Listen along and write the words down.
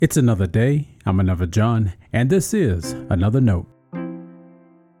It's another day. I'm another John, and this is Another Note.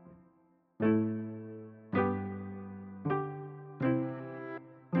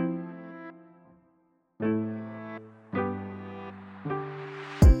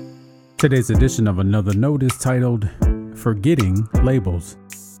 Today's edition of Another Note is titled, Forgetting Labels.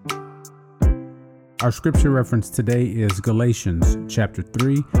 Our scripture reference today is Galatians chapter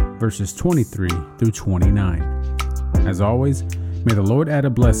 3, verses 23 through 29. As always, may the Lord add a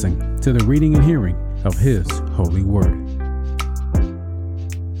blessing to the reading and hearing of His holy word.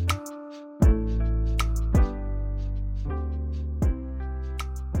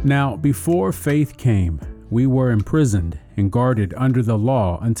 Now, before faith came, we were imprisoned and guarded under the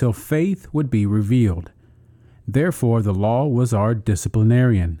law until faith would be revealed. Therefore, the law was our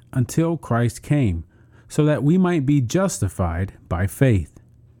disciplinarian until Christ came, so that we might be justified by faith.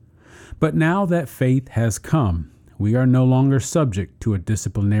 But now that faith has come, we are no longer subject to a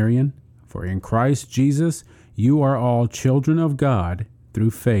disciplinarian, for in Christ Jesus you are all children of God through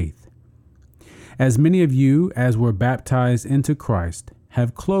faith. As many of you as were baptized into Christ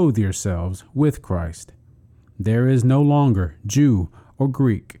have clothed yourselves with Christ. There is no longer Jew or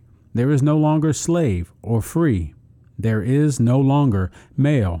Greek. There is no longer slave or free. There is no longer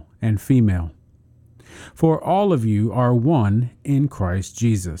male and female. For all of you are one in Christ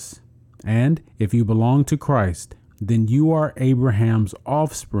Jesus. And if you belong to Christ, then you are Abraham's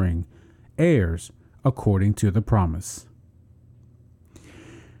offspring, heirs according to the promise.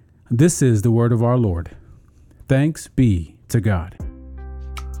 This is the word of our Lord. Thanks be to God.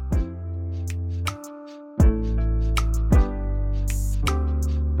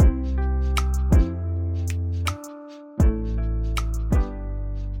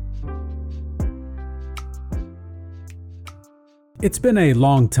 It's been a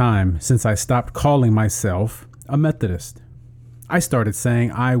long time since I stopped calling myself a Methodist. I started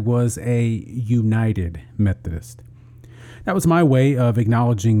saying I was a United Methodist. That was my way of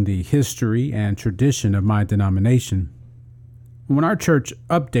acknowledging the history and tradition of my denomination. When our church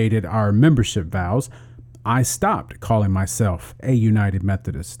updated our membership vows, I stopped calling myself a United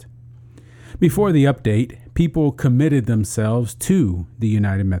Methodist. Before the update, people committed themselves to the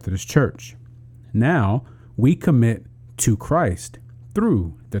United Methodist Church. Now, we commit to Christ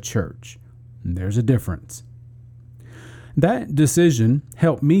through the church. There's a difference. That decision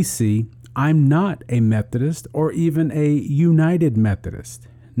helped me see I'm not a Methodist or even a United Methodist.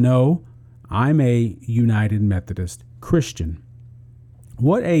 No, I'm a United Methodist Christian.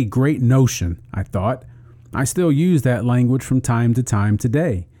 What a great notion, I thought. I still use that language from time to time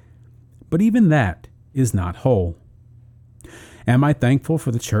today. But even that is not whole. Am I thankful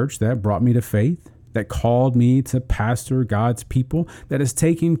for the church that brought me to faith, that called me to pastor God's people, that is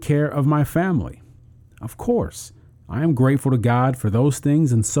taking care of my family? Of course, I am grateful to God for those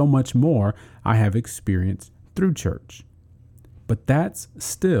things and so much more I have experienced through church. But that's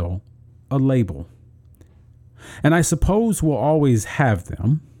still a label. And I suppose we'll always have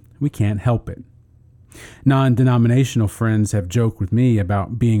them. We can't help it. Non-denominational friends have joked with me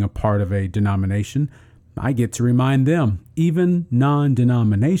about being a part of a denomination. I get to remind them, even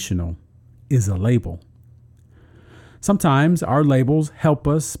non-denominational is a label. Sometimes our labels help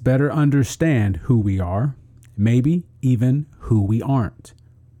us better understand who we are, maybe even who we aren't.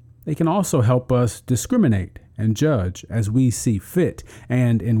 They can also help us discriminate and judge as we see fit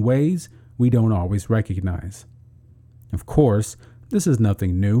and in ways we don't always recognize. Of course, this is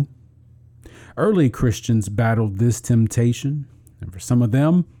nothing new. Early Christians battled this temptation, and for some of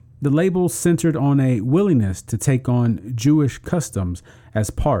them, the label centered on a willingness to take on Jewish customs as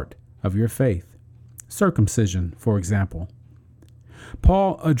part of your faith. Circumcision, for example.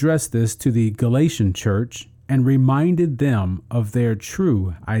 Paul addressed this to the Galatian church and reminded them of their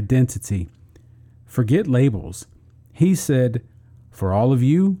true identity. Forget labels. He said, for all of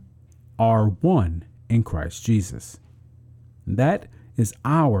you are one in Christ Jesus. That is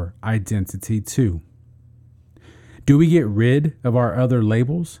our identity too. Do we get rid of our other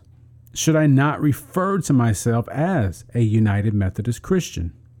labels? Should I not refer to myself as a United Methodist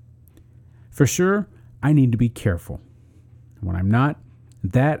Christian? For sure, I need to be careful. When I'm not,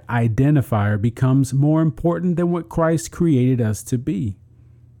 that identifier becomes more important than what Christ created us to be.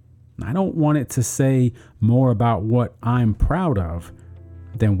 I don't want it to say more about what I'm proud of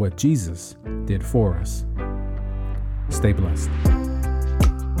than what Jesus did for us. Stay blessed.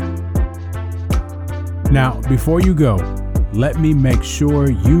 Now, before you go, let me make sure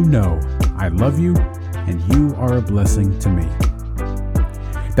you know I love you and you are a blessing to me.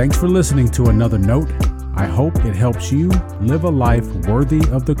 Thanks for listening to Another Note. I hope it helps you live a life worthy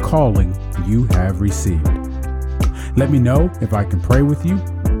of the calling you have received. Let me know if I can pray with you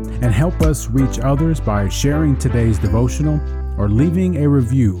and help us reach others by sharing today's devotional or leaving a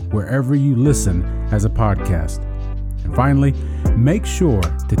review wherever you listen as a podcast. And finally, make sure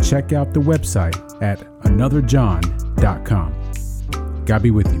to check out the website at anotherjohn.com. God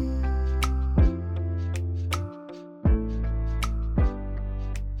be with you.